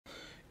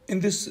In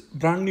this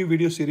brand new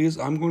video series,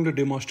 I'm going to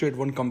demonstrate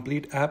one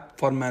complete app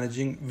for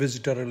managing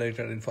visitor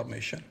related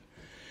information.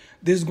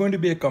 This is going to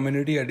be a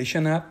community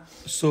edition app.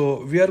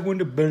 So we are going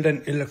to build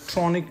an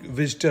electronic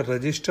visitor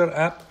register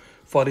app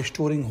for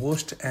storing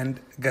host and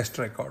guest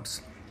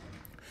records.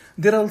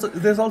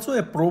 There's also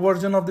a pro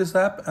version of this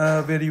app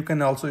where you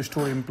can also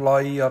store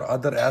employee or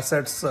other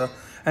assets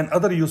and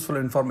other useful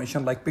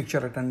information like picture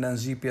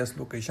attendance, GPS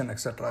location,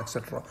 etc.,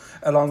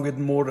 along with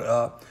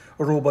more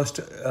robust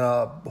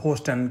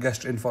host and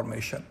guest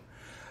information.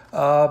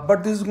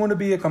 But this is going to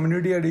be a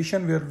community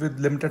edition with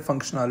limited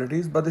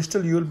functionalities, but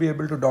still you'll be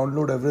able to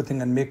download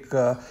everything and make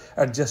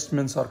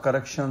adjustments or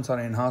corrections or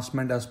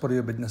enhancement as per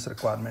your business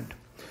requirement.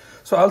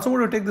 So I also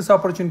want to take this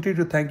opportunity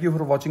to thank you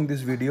for watching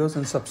these videos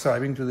and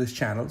subscribing to these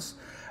channels.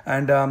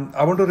 And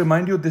I want to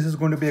remind you this is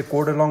going to be a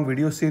code along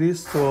video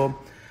series. So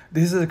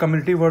this is a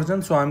community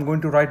version. So I'm going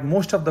to write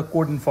most of the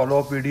code in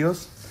follow-up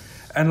videos,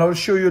 and I'll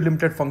show you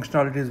limited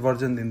functionalities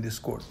version in this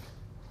code.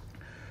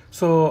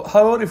 So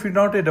however, if you're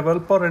not a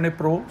developer and a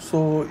pro,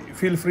 so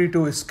feel free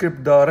to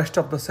skip the rest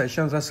of the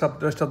sessions,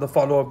 rest of the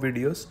follow-up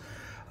videos.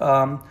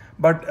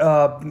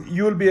 But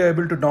you will be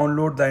able to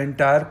download the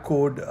entire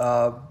code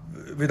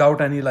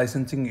without any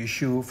licensing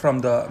issue from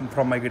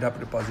my GitHub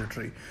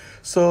repository.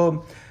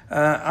 So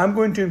I'm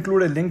going to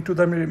include a link to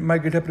my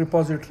GitHub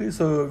repository,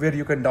 so where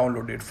you can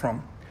download it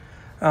from.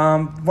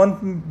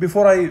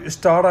 Before I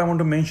start, I want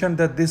to mention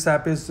that this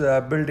app is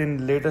built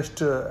in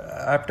latest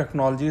app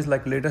technologies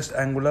like latest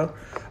Angular.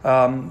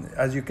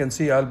 As you can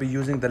see, I'll be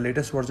using the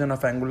latest version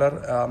of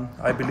Angular.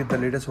 I believe the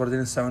latest version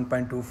is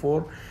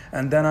 7.24,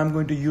 and then I'm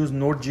going to use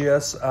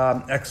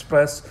NodeJS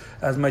Express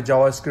as my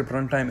JavaScript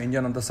runtime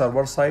engine on the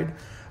server side.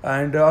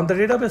 And on the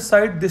database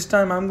side, this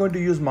time I'm going to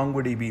use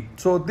MongoDB.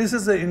 So this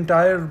is the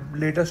entire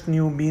latest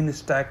new mean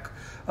stack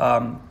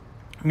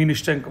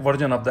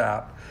version of the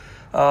app.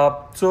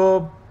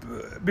 So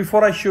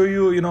before I show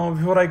you,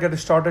 before I get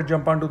started,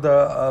 jump onto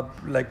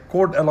the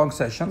code along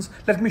sessions,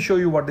 let me show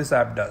you what this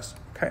app does.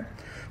 Okay.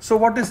 So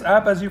what this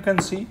app, as you can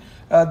see,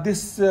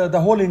 the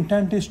whole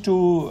intent is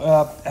to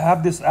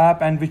have this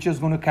app, and which is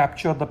going to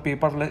capture the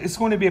paperless. It's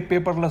going to be a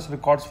paperless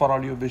records for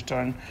all your visitor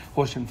and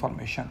host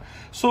information.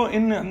 So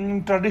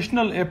in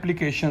traditional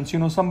applications,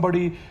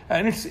 somebody,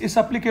 and it's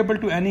applicable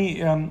to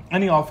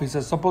any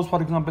offices. Suppose,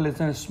 for example, it's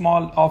in a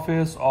small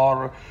office,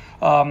 or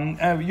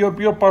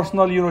your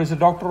personal, is a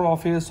doctor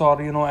office,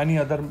 or any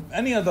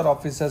other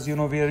offices,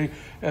 where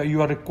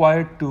you are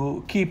required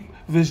to keep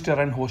visitor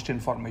and host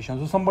information.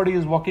 So somebody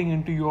is walking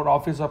into your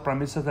office or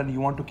premises, and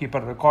you want to keep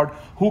a record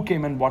who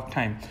came and what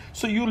time.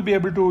 So you will be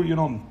able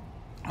to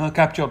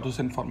capture this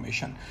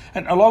information,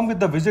 and along with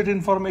the visit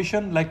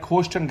information like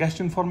host and guest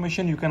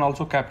information, you can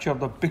also capture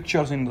the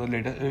pictures in the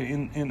later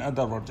in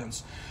other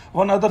versions.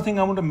 One other thing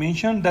I want to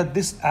mention, that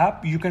this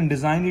app, you can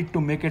design it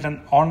to make it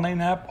an online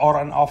app or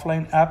an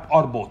offline app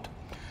or both.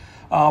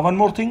 One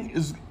more thing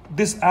is,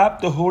 this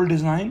app, the whole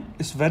design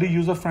is very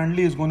user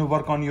friendly. It's going to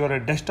work on your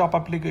desktop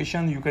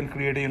application. You can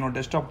create a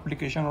desktop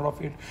application out of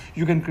it.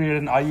 You can create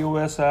an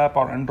iOS app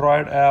or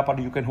Android app, or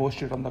you can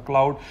host it on the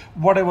cloud.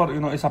 Whatever,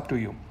 it's up to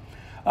you.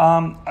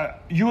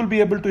 You will be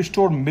able to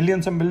store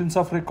millions and millions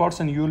of records,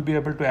 and you will be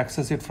able to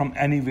access it from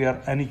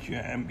anywhere,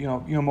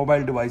 your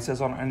mobile devices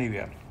or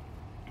anywhere.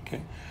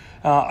 Okay.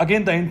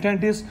 Again, the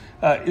intent is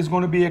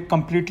going to be a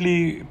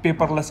completely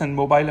paperless and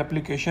mobile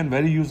application,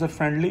 very user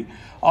friendly.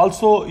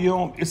 Also,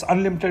 it's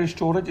unlimited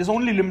storage. It's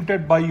only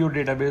limited by your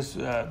database.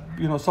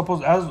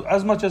 Suppose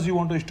as much as you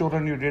want to store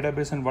on your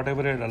database and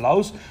whatever it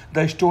allows,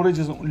 the storage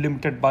is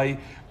limited by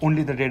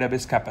only the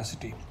database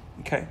capacity.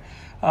 Okay.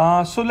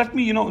 So let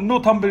me, no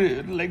thumb,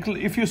 like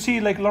if you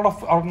see, like a lot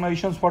of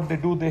organizations, what they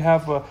do, they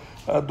have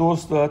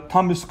those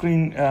thumb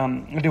screen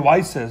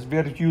devices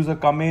where user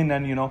come in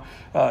and,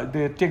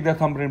 they take their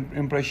thumb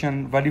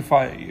impression,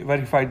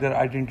 verify their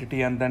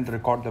identity, and then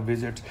record the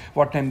visits,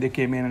 what time they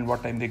came in and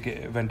what time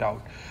they went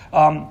out.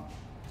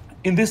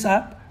 In this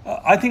app,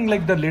 I think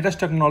like the latest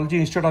technology,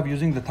 instead of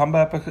using the thumb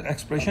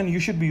expression, you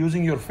should be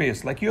using your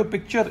face. Like your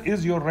picture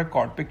is your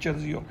record, picture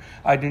is your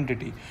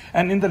identity.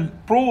 And in the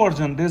pro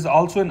version, there's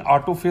also an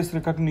auto face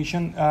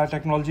recognition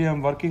technology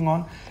I'm working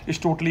on. It's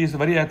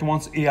very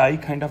advanced AI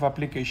kind of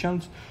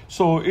applications.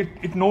 So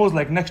it knows,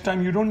 like, next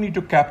time you don't need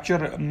to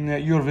capture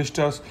your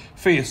visitor's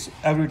face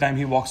every time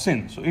he walks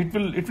in. So it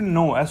will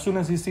know as soon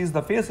as he sees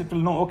the face, it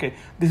will know, okay,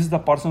 this is the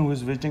person who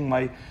is visiting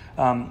my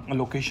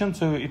location.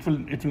 So it will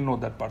know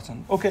that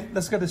person. Okay,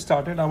 let's get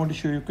started. I want to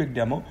show you a quick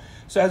demo.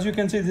 So as you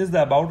can see, this is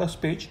the About Us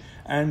page,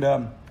 and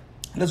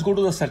let's go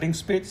to the settings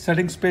page.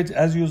 Settings page,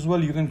 as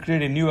usual, you can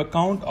create a new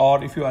account,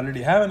 or if you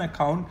already have an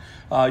account,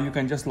 you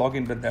can just log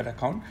in with that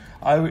account.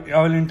 I'm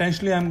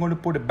going to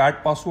put a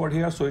bad password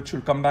here, so it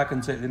should come back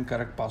and say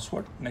incorrect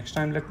password. Next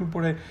time, let me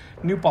put a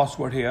new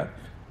password here,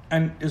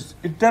 and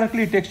it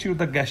directly takes you to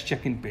the guest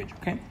check-in page.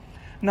 Okay.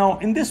 Now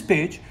in this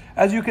page,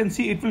 as you can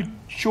see, it will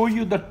show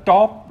you the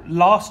top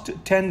last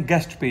 10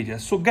 guest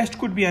pages. So guest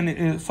could be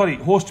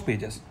host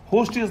pages.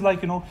 Host is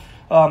like,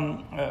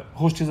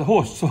 host is a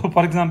host. So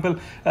for example,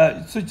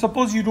 so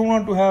suppose you don't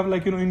want to have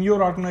like, in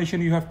your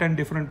organization, you have 10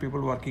 different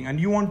people working and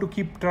you want to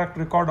keep track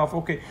record of,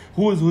 okay,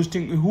 who is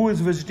hosting, who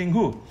is visiting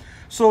who.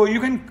 So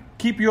you can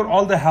keep your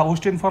all the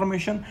host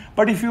information,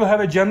 but if you have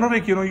a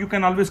generic, you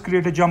can always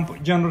create a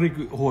generic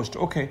host.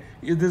 Okay,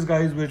 this guy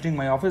is visiting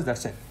my office,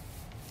 that's it.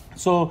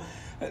 So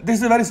this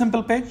is a very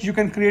simple page. You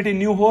can create a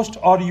new host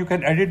or you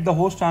can edit the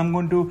host. I'm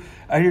going to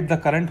edit the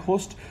current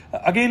host.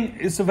 Again,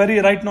 it's a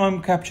right now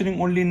I'm capturing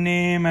only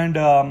name and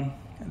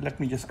let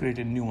me just create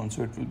a new one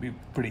so it will be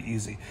pretty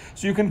easy.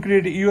 So you can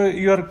create,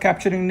 you are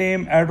capturing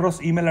name,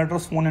 address, email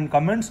address, phone and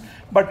comments.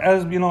 But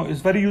as it's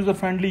very user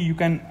friendly, you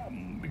can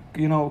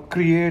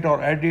create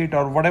or edit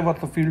or whatever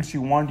the fields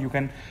you want, you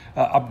can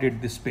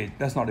update this page.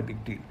 That's not a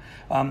big deal.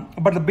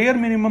 But the bare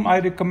minimum, I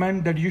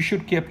recommend that you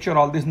should capture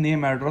all this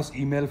name, address,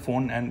 email,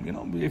 phone,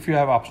 and if you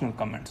have optional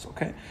comments.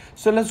 Okay,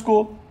 so let's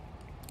go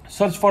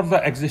search for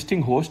the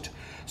existing host.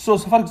 So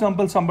for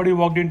example, somebody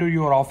walked into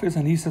your office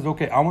and he says,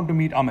 okay, I want to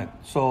meet Amit.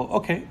 So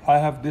okay, I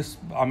have this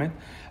Amit,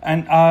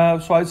 and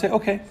so I say,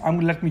 okay,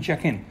 let me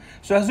check in.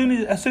 So as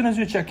soon as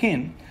you check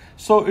in,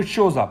 so it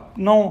shows up.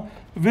 Now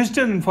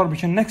visitor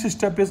information, next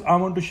step is I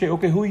want to say,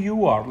 okay, who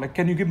you are, like,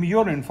 can you give me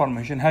your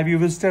information? Have you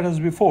visited us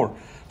before?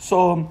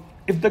 So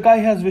if the guy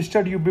has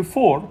visited you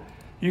before,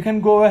 you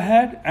can go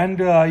ahead and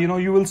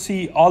you will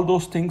see all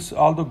those things,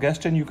 all the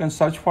guests, and you can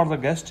search for the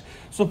guest.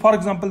 So for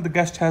example, the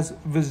guest has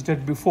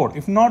visited before.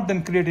 If not,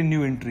 then create a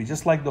new entry,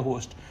 just like the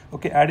host.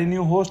 Okay, add a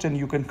new host and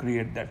you can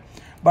create that.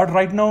 But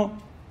right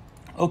now,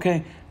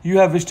 okay, you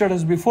have visited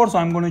us before, so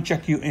I'm going to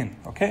check you in.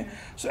 Okay,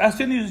 so as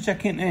soon as you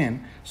check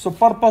in, so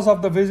purpose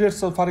of the visit,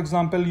 so for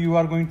example, you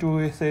are going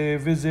to say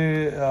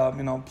visit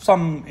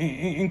some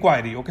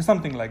inquiry, okay,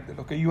 something like that.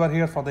 Okay, you are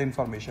here for the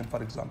information,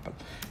 for example,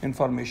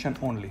 information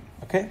only.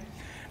 Okay,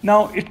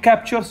 now it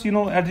captures,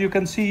 as you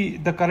can see,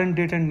 the current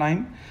date and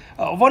time.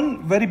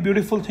 One very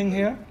beautiful thing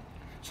here,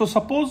 so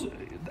suppose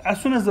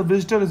as soon as the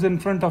visitor is in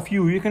front of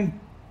you, you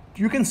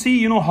can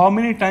see, how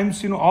many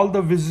times, all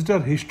the visitor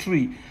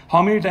history,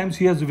 how many times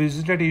he has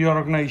visited your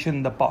organization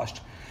in the past.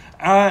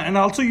 And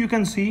also you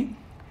can see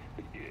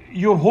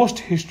your host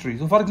history.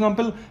 So for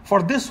example,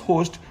 for this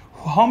host,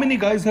 how many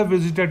guys have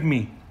visited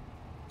me?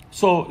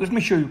 So let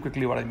me show you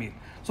quickly what I mean.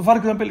 So for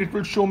example, it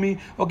will show me,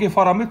 okay,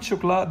 for Amit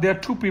Shukla, there are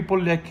 2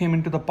 people that came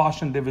into the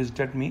past and they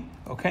visited me.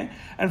 Okay.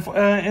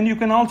 And you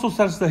can also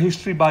search the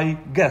history by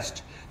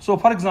guest. So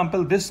for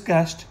example, this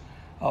guest,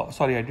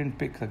 sorry, I didn't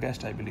pick the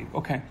guest, I believe.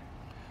 Okay.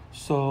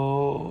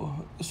 So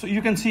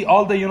you can see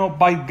all the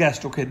by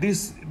guest. Okay,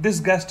 this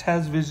guest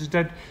has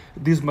visited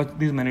these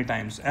many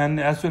times, and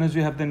as soon as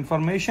you have the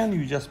information,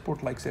 you just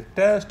put like say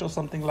test or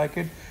something like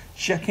it,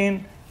 check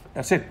in,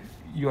 that's it,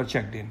 you are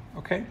checked in.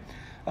 Okay,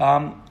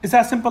 it's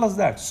as simple as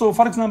that. So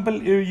for example,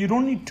 you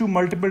don't need to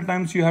multiple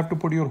times you have to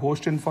put your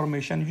host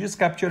information, you just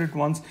capture it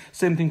once.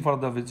 Same thing for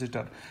the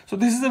visitor. So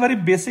this is a very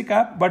basic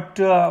app, but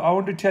I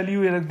want to tell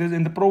you, like this,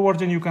 in the pro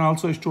version you can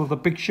also store the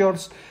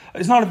pictures.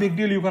 It's not a big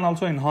deal, you can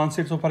also enhance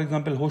it. So for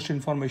example, host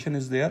information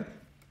is there.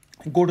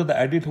 Go to the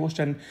edit host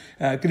and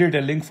create a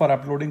link for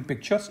uploading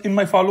pictures. In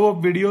my follow-up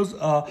videos,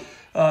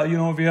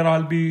 where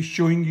I'll be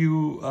showing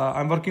you,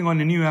 I'm working on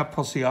a new app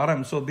for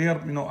CRM. So there,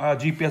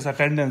 GPS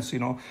attendance,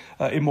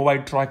 a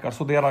mobile tracker.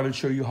 So there I will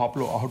show you how to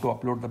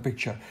upload the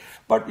picture.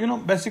 But,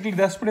 basically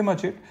that's pretty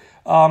much it.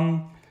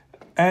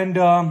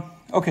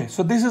 Okay,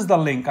 so this is the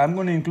link. I'm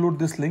going to include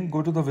this link.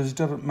 Go to the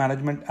visitor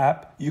management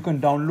app. You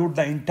can download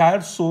the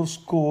entire source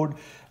code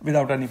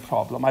without any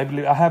problem. I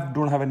believe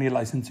don't have any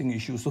licensing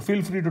issues. So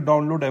feel free to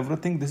download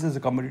everything. This is a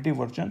commodity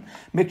version.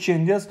 Make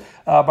changes,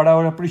 but I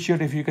would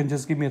appreciate if you can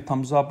just give me a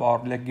thumbs up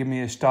or like give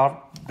me a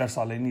star. That's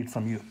all I need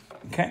from you.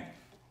 Okay.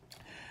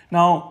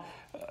 Now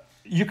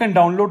you can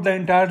download the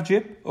entire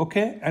zip,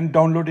 okay, and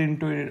download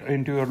it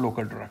into your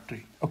local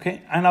directory.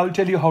 Okay, and I will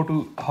tell you how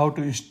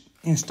to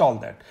install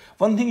that.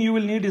 One thing you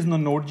will need is the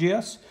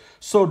NodeJS.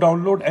 So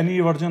download any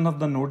version of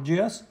the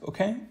NodeJS,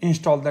 okay,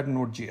 install that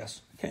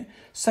NodeJS. Okay.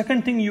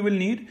 Second thing you will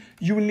need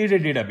a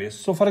database.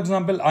 So for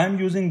example, I am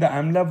using the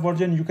MLab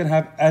version. You can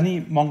have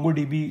any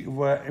MongoDB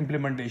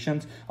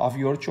implementations of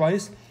your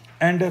choice.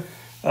 And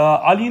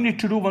all you need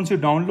to do once you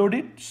download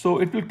it,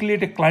 so it will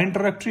create a client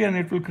directory and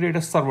it will create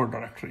a server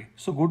directory.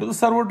 So go to the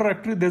server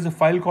directory. There's a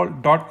file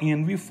called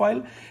 .env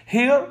file.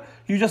 Here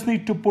you just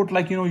need to put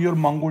like, your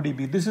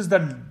MongoDB. This is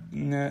the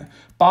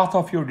path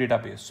of your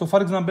database. So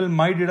for example,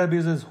 my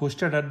database is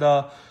hosted at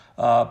the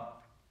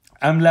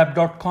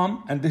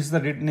mlab.com, and this is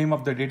the name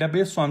of the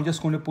database. So I'm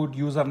just going to put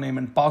username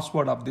and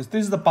password of this.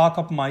 This is the path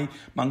of my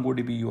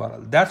MongoDB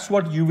URL. That's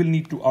what you will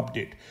need to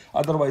update.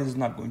 Otherwise, it's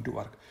not going to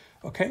work.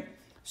 Okay.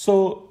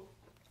 So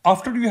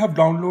after you have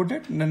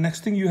downloaded, the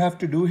next thing you have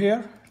to do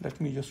here,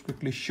 let me just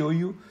quickly show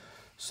you.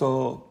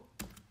 So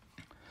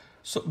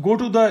go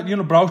to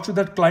the, browse to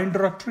that client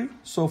directory.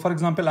 So for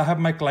example, I have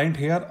my client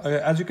here.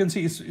 As you can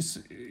see, it's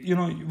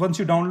once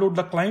you download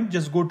the client,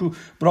 just go to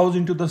browse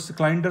into the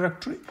client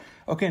directory.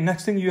 Okay,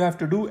 next thing you have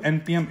to do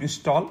npm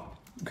install.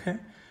 Okay,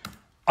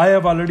 I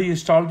have already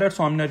installed that,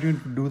 so I'm not going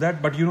to do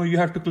that, but you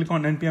have to click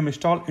on npm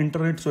install,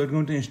 enter it, so it's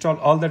going to install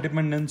all the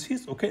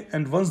dependencies. Okay,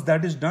 and once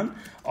that is done,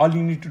 all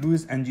you need to do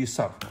is ng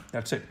serve.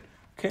 That's it.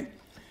 Okay,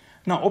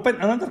 now open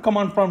another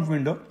command prompt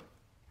window.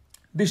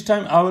 This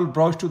time I will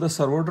browse to the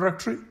server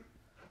directory.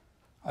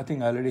 I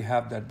think I already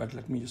have that, but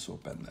let me just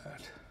open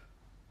that.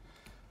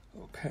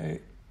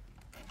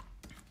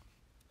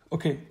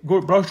 Okay,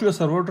 go browse to your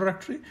server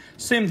directory.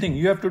 Same thing,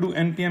 you have to do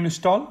npm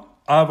install.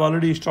 I've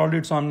already installed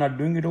it, so I'm not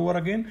doing it over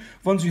again.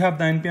 Once you have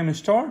the npm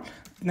installed,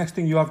 next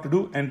thing you have to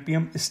do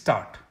npm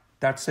start.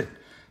 That's it.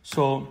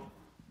 So,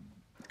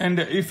 and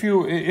if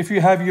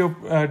you have your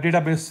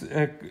database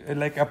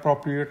like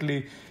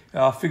appropriately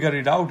figure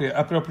it out,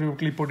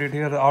 appropriately put it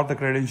here, all the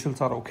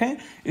credentials are okay,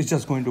 it's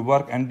just going to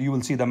work, and you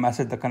will see the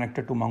message that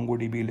connected to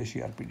MongoDB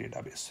ERP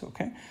database.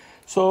 Okay,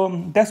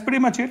 so that's pretty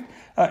much it.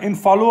 In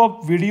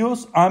follow-up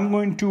videos, I'm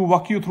going to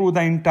walk you through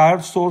the entire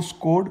source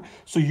code,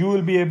 so you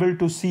will be able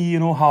to see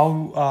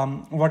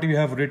how what you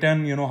have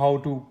written, how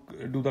to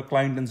do the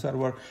client and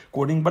server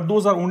coding, but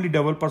those are only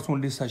developers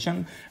only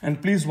session,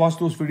 and please watch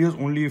those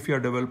videos only if you're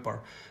a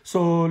developer.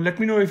 So let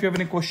me know if you have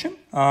any question.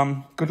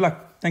 Good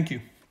luck. Thank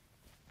you.